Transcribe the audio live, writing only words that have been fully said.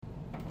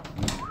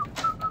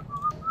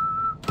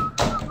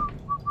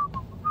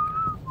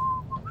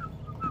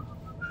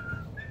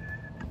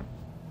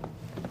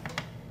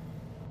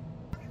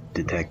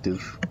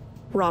Detective.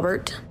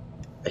 Robert.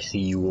 I see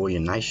you wore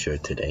your nice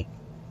shirt today.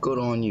 Good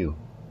on you.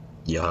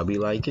 Your hubby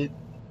like it?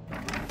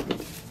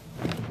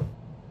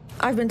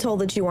 I've been told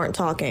that you weren't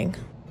talking.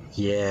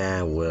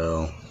 Yeah,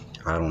 well,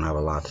 I don't have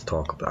a lot to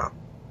talk about.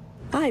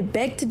 I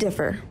beg to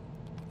differ.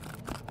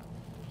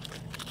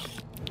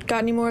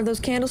 Got any more of those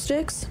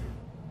candlesticks?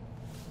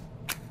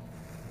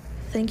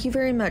 Thank you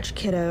very much,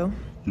 kiddo.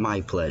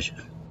 My pleasure.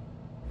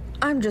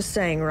 I'm just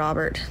saying,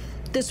 Robert,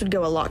 this would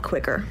go a lot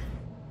quicker.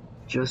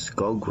 Just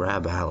go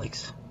grab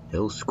Alex.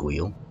 He'll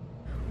squeal.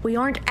 We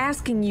aren't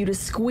asking you to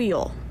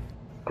squeal.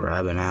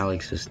 Grabbing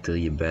Alex is still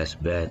your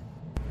best bet.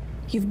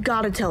 You've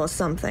got to tell us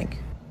something.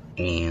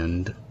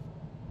 And?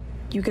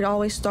 You could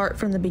always start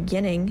from the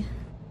beginning.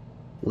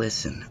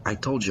 Listen, I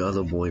told your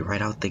other boy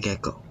right out the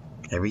get-go.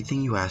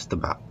 Everything you asked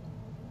about.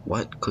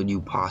 What could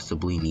you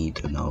possibly need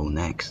to know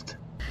next?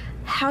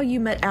 How you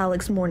met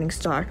Alex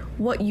Morningstar,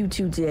 what you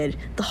two did,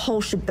 the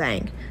whole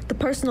shebang, the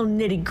personal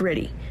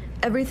nitty-gritty,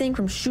 everything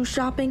from shoe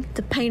shopping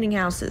to painting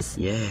houses.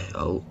 Yeah,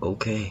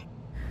 okay.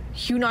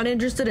 You not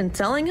interested in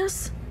telling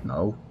us?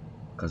 No,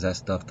 because that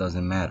stuff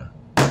doesn't matter.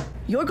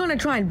 You're gonna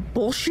try and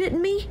bullshit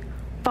me?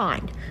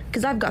 Fine,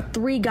 because I've got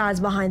 3 guys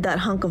behind that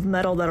hunk of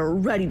metal that are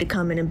ready to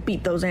come in and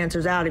beat those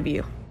answers out of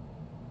you.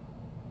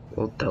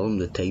 Well, tell them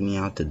to take me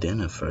out to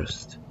dinner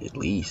first, at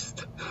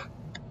least.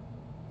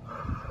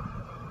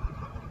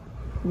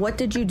 What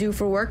did you do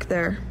for work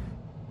there?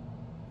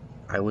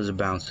 I was a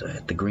bouncer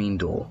at the Green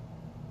Door.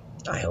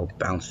 I helped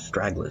bounce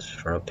stragglers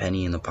for a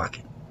penny in the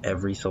pocket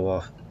every so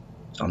often.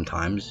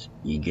 Sometimes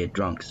you get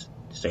drunks,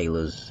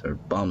 sailors or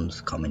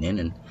bums coming in,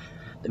 and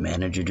the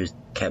manager just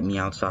kept me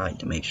outside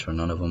to make sure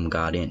none of them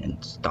got in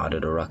and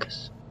started a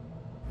ruckus.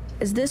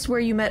 Is this where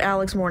you met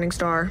Alex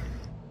Morningstar?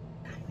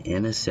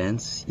 In a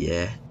sense,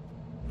 yeah.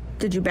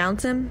 Did you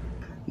bounce him?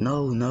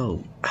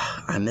 No.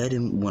 I met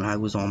him when I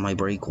was on my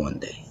break one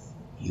day.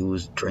 He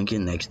was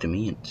drinking next to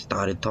me and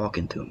started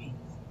talking to me.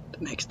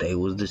 The next day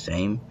was the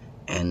same,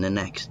 and the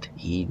next.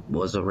 He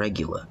was a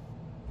regular.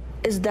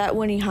 Is that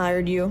when he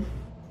hired you?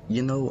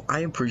 You know, I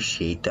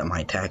appreciate that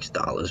my tax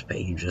dollars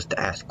pay you just to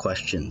ask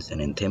questions and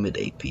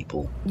intimidate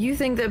people. You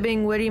think that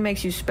being witty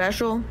makes you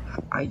special?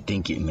 I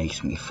think it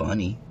makes me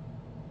funny.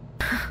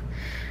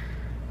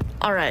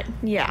 Alright,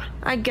 yeah,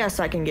 I guess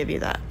I can give you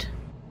that.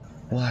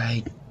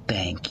 Why,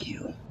 thank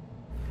you.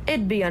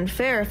 It'd be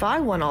unfair if I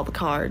won all the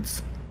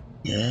cards.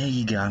 Yeah,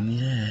 you got me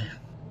there.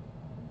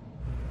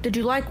 Did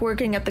you like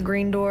working at the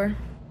Green Door?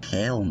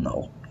 Hell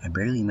no. I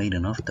barely made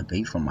enough to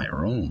pay for my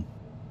room.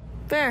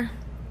 Fair.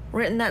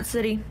 Rent in that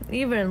city,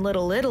 even in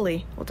Little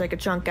Italy, will take a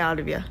chunk out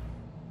of you.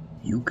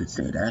 You could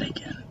say that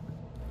again.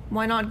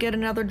 Why not get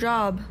another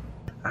job?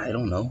 I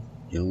don't know.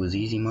 It was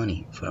easy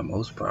money, for the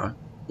most part.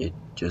 It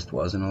just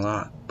wasn't a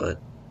lot, but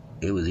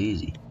it was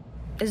easy.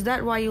 Is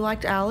that why you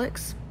liked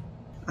Alex?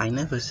 I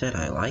never said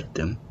I liked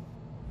him.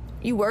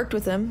 You worked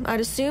with him. I'd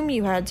assume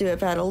you had to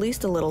have had at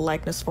least a little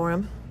likeness for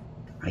him.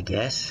 I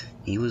guess.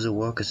 He was a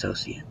work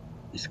associate.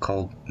 It's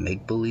called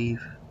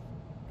make-believe.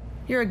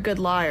 You're a good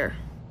liar.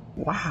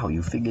 Wow,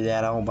 you figured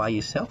that out by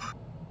yourself?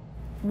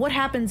 What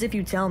happens if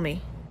you tell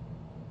me?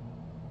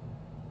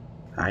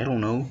 I don't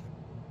know.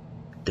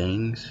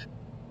 Things.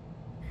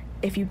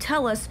 If you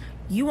tell us,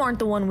 you aren't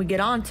the one we get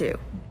onto.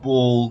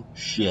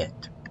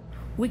 Bullshit.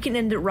 We can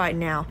end it right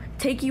now.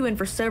 Take you in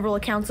for several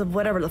accounts of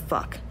whatever the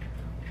fuck.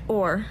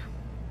 Or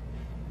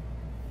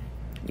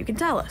you can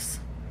tell us.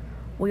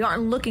 We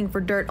aren't looking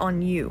for dirt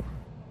on you.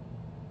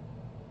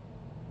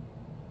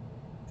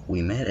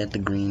 We met at the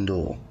Green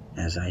Door,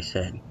 as I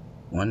said.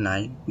 One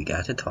night, we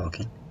got to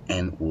talking,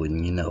 and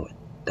wouldn't you know it,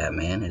 that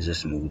man is a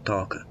smooth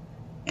talker.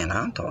 And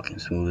I'm talking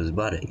smooth as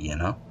butter, you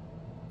know?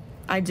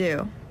 I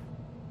do.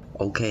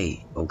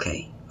 Okay.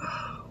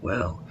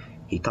 Well,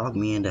 he talked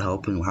me into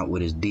helping out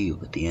with his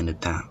deal at the end of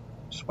town,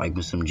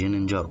 swiping some gin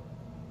and joe.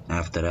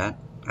 After that,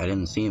 I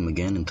didn't see him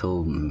again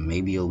until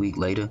maybe a week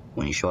later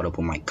when he showed up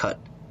with my cut.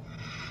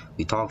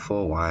 We talked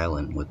for a while,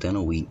 and within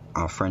a week,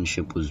 our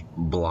friendship was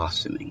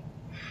blossoming.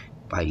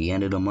 By the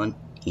end of the month,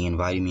 he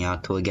invited me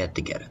out to a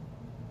get-together.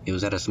 It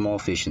was at a small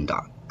fishing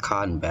dock,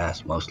 cod and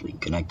bass mostly,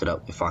 connected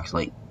up with Fox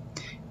Lake.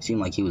 It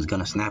seemed like he was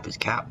gonna snap his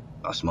cap,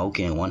 a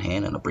smoker in one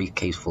hand and a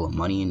briefcase full of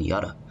money in the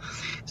other.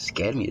 It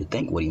scared me to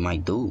think what he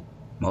might do.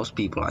 Most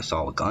people I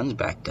saw with guns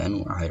back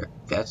then were either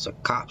vets or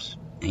cops,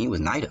 and he was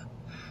neither.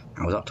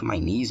 I was up to my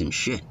knees in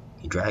shit.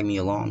 He dragged me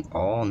along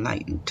all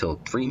night until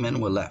 3 men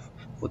were left,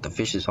 with the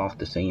fishes off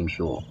the same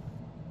shore.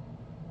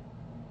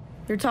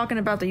 You're talking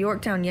about the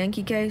Yorktown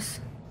Yankee case?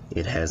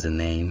 It has a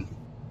name.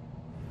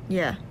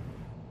 Yeah.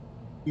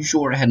 You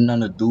sure it had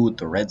nothing to do with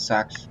the Red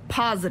Sox?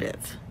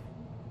 Positive.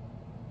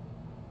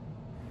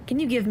 Can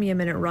you give me a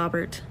minute,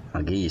 Robert?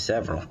 I'll give you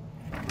several.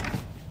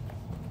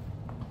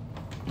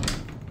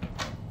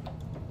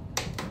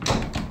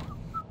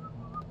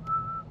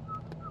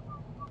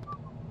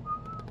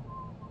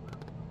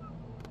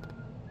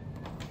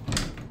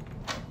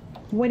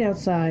 Wait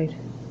outside.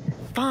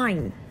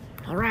 Fine.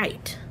 All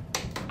right.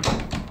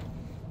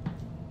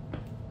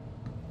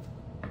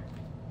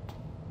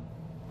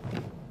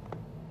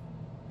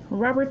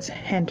 Robert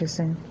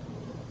Henderson.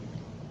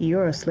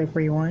 You're a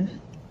slippery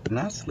one.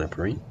 Not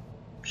slippery.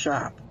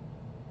 Sharp.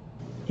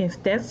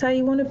 If that's how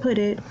you want to put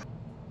it.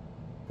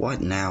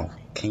 What now?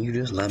 Can you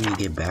just let me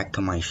get back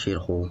to my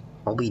shithole?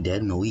 I'll be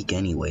dead in a week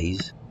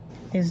anyways.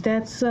 Is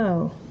that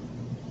so?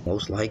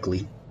 Most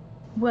likely.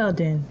 Well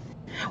then,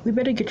 we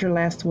better get your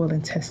last will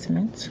and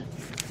testament.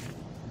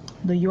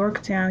 The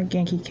Yorktown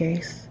Yankee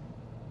case.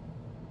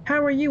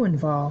 How are you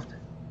involved?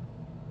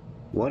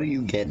 What are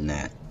you getting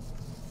at?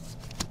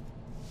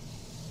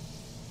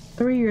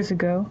 3 years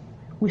ago,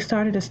 we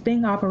started a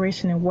sting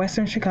operation in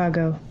western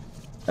Chicago.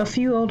 A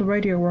few old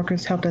radio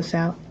workers helped us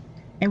out,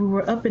 and we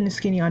were up in the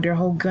skinny under a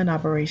whole gun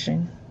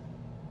operation.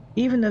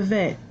 Even the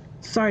vet,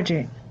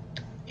 Sergeant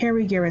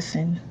Harry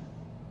Garrison.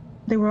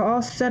 They were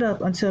all set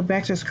up until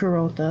Baxter's crew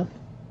rolled up.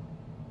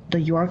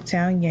 The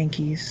Yorktown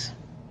Yankees.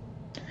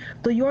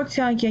 The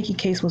Yorktown Yankee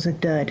case was a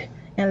dud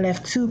and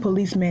left 2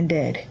 policemen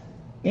dead,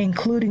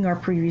 including our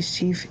previous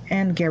chief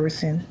and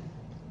Garrison.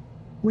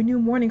 We knew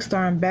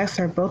Morningstar and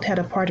Baxter both had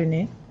a part in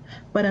it,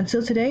 but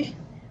until today,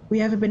 we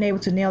haven't been able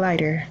to nail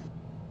either.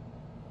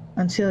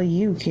 Until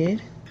you,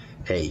 kid.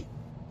 Hey,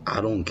 I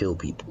don't kill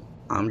people.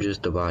 I'm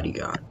just a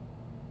bodyguard.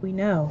 We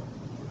know.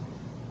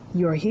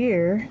 You're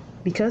here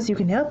because you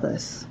can help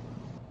us.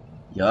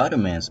 Your other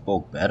man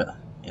spoke better.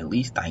 At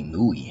least I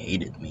knew he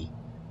hated me.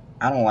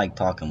 I don't like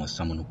talking with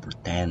someone who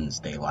pretends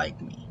they like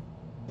me.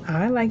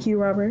 I like you,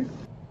 Robert.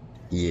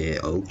 Yeah,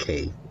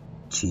 okay,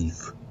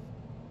 Chief.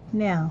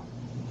 Now,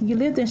 you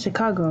lived in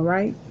Chicago,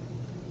 right?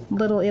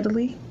 Little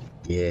Italy?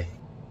 Yeah,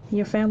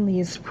 Your family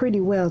is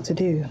pretty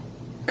well-to-do,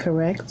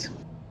 correct?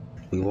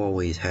 we've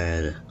always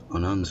had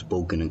an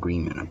unspoken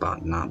agreement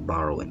about not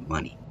borrowing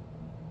money.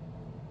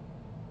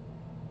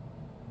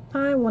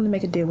 I want to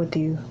make a deal with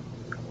you.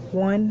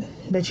 One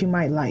that you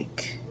might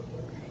like.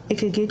 It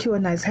could get you a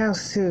nice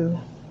house, too.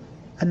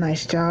 A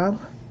nice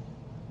job.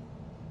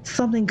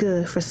 Something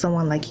good for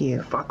someone like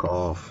you. Fuck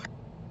off.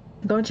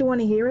 Don't you want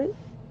to hear it?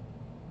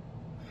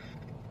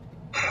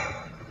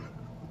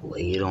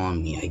 Lay it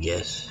on me, I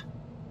guess.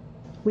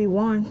 We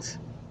want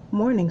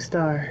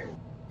Morningstar.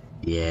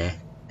 Yeah,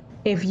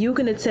 If you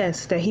can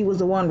attest that he was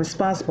the one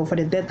responsible for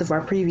the death of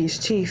our previous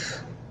chief,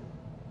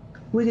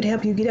 we could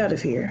help you get out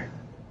of here.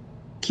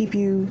 Keep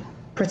you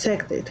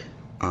protected.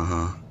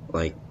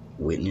 like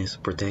witness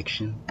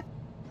protection?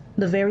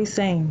 The very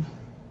same.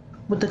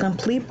 With the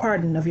complete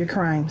pardon of your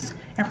crimes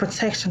and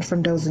protection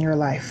from those in your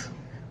life,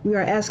 we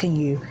are asking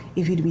you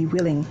if you'd be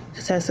willing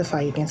to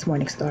testify against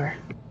Morningstar.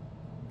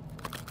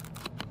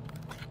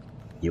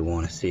 You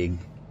want a cig?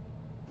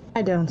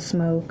 I don't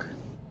smoke.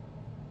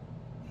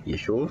 You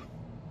sure?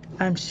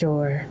 I'm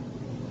sure.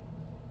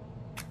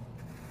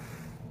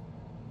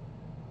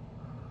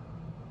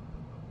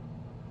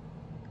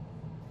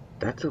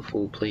 That's a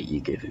full plate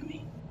you're giving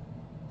me.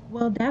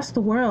 Well, that's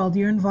the world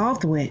you're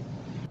involved with.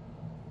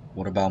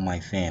 What about my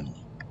family?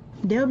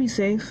 They'll be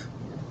safe.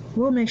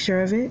 We'll make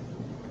sure of it.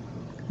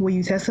 Will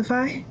you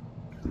testify?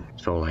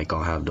 So like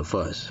I'll have the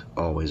fuss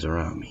always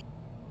around me.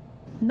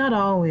 Not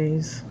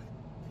always.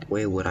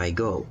 Where would I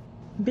go?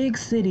 Big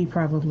city,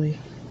 probably.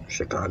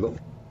 Chicago?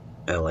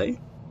 LA?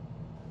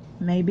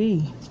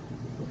 Maybe.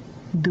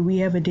 Do we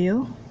have a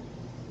deal?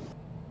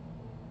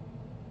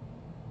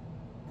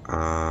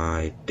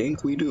 I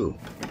think we do.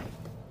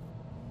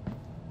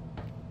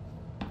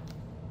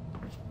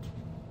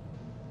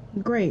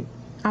 Great.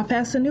 I'll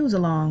pass the news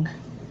along.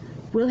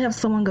 We'll have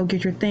someone go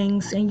get your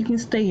things and you can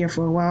stay here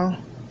for a while.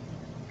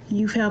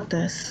 You've helped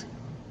us.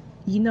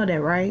 You know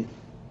that, right?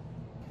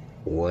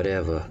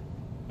 Whatever.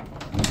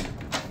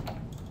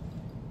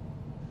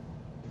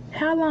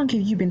 How long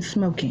have you been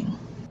smoking?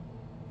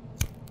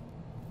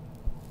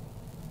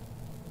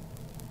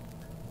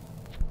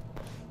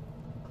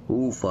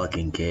 Who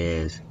fucking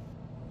cares?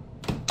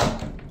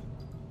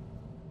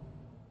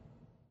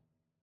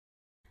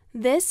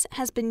 This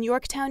has been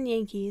Yorktown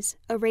Yankees,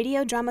 a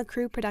radio drama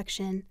crew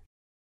production.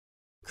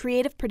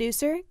 Creative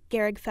producer,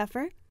 Garrick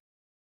Pfeffer.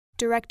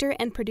 Director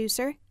and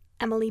producer,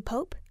 Emily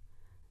Pope.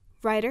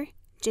 Writer,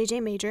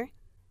 J.J. Major.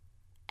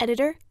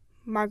 Editor,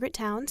 Margaret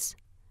Towns.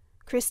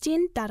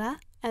 Christian Dada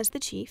as the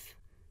chief.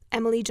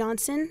 Emily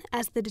Johnson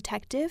as the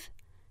detective.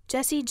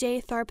 Jesse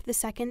J. Tharp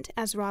II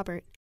as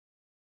Robert.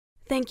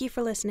 Thank you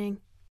for listening.